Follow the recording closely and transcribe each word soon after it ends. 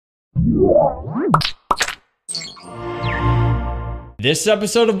This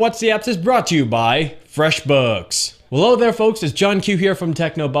episode of What's the Apps is brought to you by FreshBooks. Well, hello there folks, it's John Q here from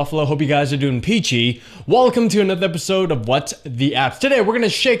Techno Buffalo. Hope you guys are doing peachy. Welcome to another episode of What's the Apps. Today we're going to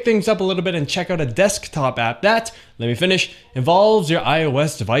shake things up a little bit and check out a desktop app that, let me finish, involves your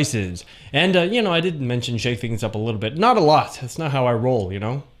iOS devices. And I did mention shake things up a little bit. Not a lot, that's not how I roll,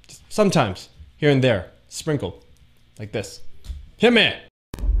 Just sometimes, here and there, sprinkle, like this. Hit me!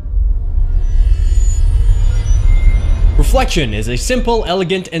 Reflection is a simple,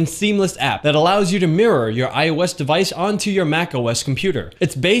 elegant, and seamless app that allows you to mirror your iOS device onto your macOS computer.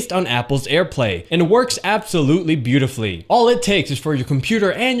 It's based on Apple's AirPlay, and it works absolutely beautifully. All it takes is for your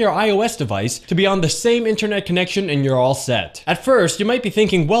computer and your iOS device to be on the same internet connection and you're all set. At first, you might be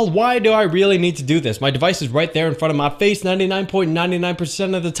thinking, well, why do I really need to do this? My device is right there in front of my face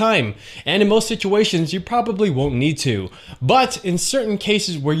 99.99% of the time, and in most situations, you probably won't need to. But in certain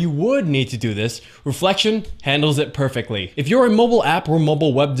cases where you would need to do this, Reflection handles it perfectly. If you're a mobile app or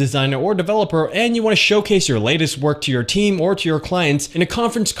mobile web designer or developer and you want to showcase your latest work to your team or to your clients in a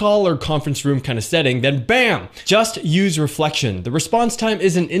conference call or conference room kind of setting, then bam! Just use Reflection. The response time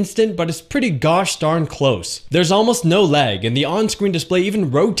isn't instant, but it's pretty gosh darn close. There's almost no lag, and the on-screen display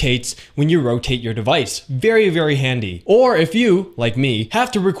even rotates when you rotate your device. Very, very handy. Or if you, like me,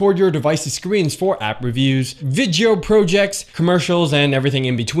 have to record your device's screens for app reviews, video projects, commercials, and everything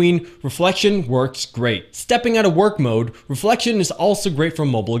in between, Reflection works great. Stepping out of work mode, Reflection is also great for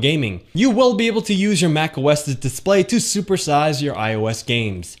mobile gaming. You will be able to use your macOS's display to supersize your iOS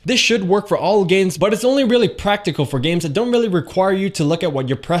games. This should work for all games, but it's only really practical for games that don't really require you to look at what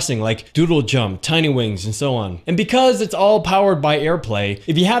you're pressing, like Doodle Jump, Tiny Wings, and so on. And because it's all powered by AirPlay,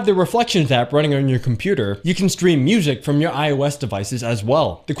 if you have the Reflections app running on your computer, you can stream music from your iOS devices as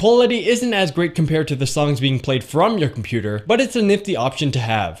well. The quality isn't as great compared to the songs being played from your computer, but it's a nifty option to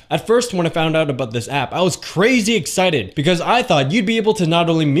have. At first, when I found out about this app, I was crazy excited because I thought you'd be able to not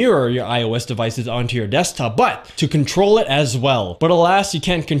only mirror your iOS devices onto your desktop, but to control it as well. But alas, you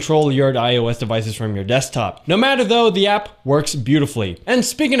can't control your iOS devices from your desktop. No matter though, the app works beautifully. And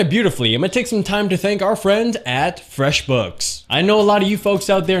speaking of beautifully, I'm gonna take some time to thank our friends at FreshBooks. I know a lot of you folks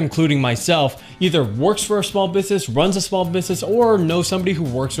out there, including myself, either works for a small business, runs a small business, or know somebody who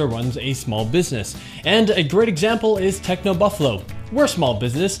works or runs a small business. And a great example is Techno Buffalo. We're a small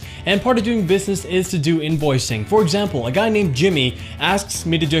business, and part of doing business is to do invoicing. For example, a guy named Jimmy asks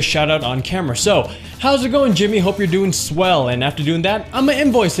me to do a shout out on camera. So, how's it going, Jimmy? Hope you're doing swell. And after doing that, I'm gonna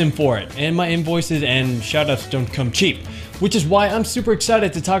invoice him for it. And my invoices and shout outs don't come cheap, which is why I'm super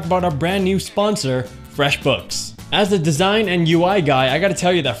excited to talk about our brand new sponsor, FreshBooks. As a design and UI guy, I gotta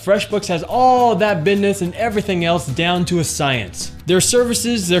tell you that FreshBooks has all that business and everything else down to a science. Their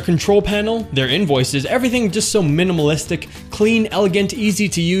services, their control panel, their invoices, everything just so minimalistic, clean, elegant, easy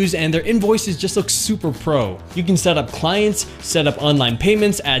to use, and their invoices just look super pro. You can set up clients, set up online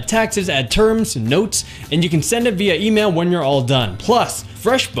payments, add taxes, add terms, notes, and you can send it via email when you're all done. Plus,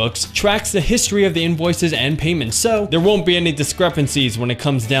 FreshBooks tracks the history of the invoices and payments, so there won't be any discrepancies when it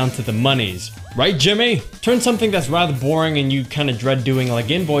comes down to the monies. Right, Jimmy? Turn something that's rather boring and you kind of dread doing like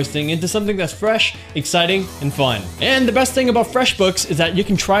invoicing into something that's fresh, exciting, and fun. And the best thing about FreshBooks is that you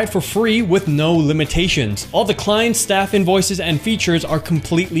can try it for free with no limitations. All the client, staff invoices, and features are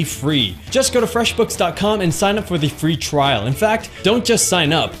completely free. Just go to freshbooks.com and sign up for the free trial. In fact, don't just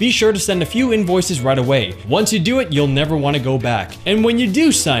sign up. Be sure to send a few invoices right away. Once you do it, you'll never want to go back. And when you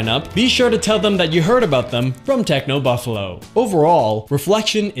do sign up, be sure to tell them that you heard about them from Techno Buffalo. Overall,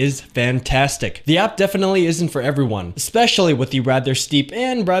 Reflection is fantastic. The app definitely isn't for everyone, especially with the rather steep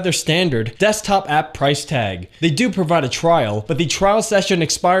and rather standard desktop app price tag. They do provide a trial, but the trial session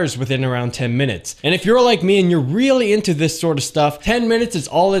expires within around 10 minutes. And if you're like me and you're really into this sort of stuff, 10 minutes is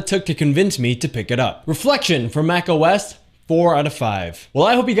all it took to convince me to pick it up. Reflection for macOS, 4 out of 5. Well,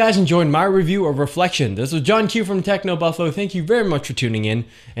 I hope you guys enjoyed my review of Reflection. This was John Q from Techno Buffalo. Thank you very much for tuning in,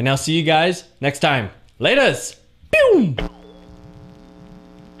 and I'll see you guys next time. Laters! Pew!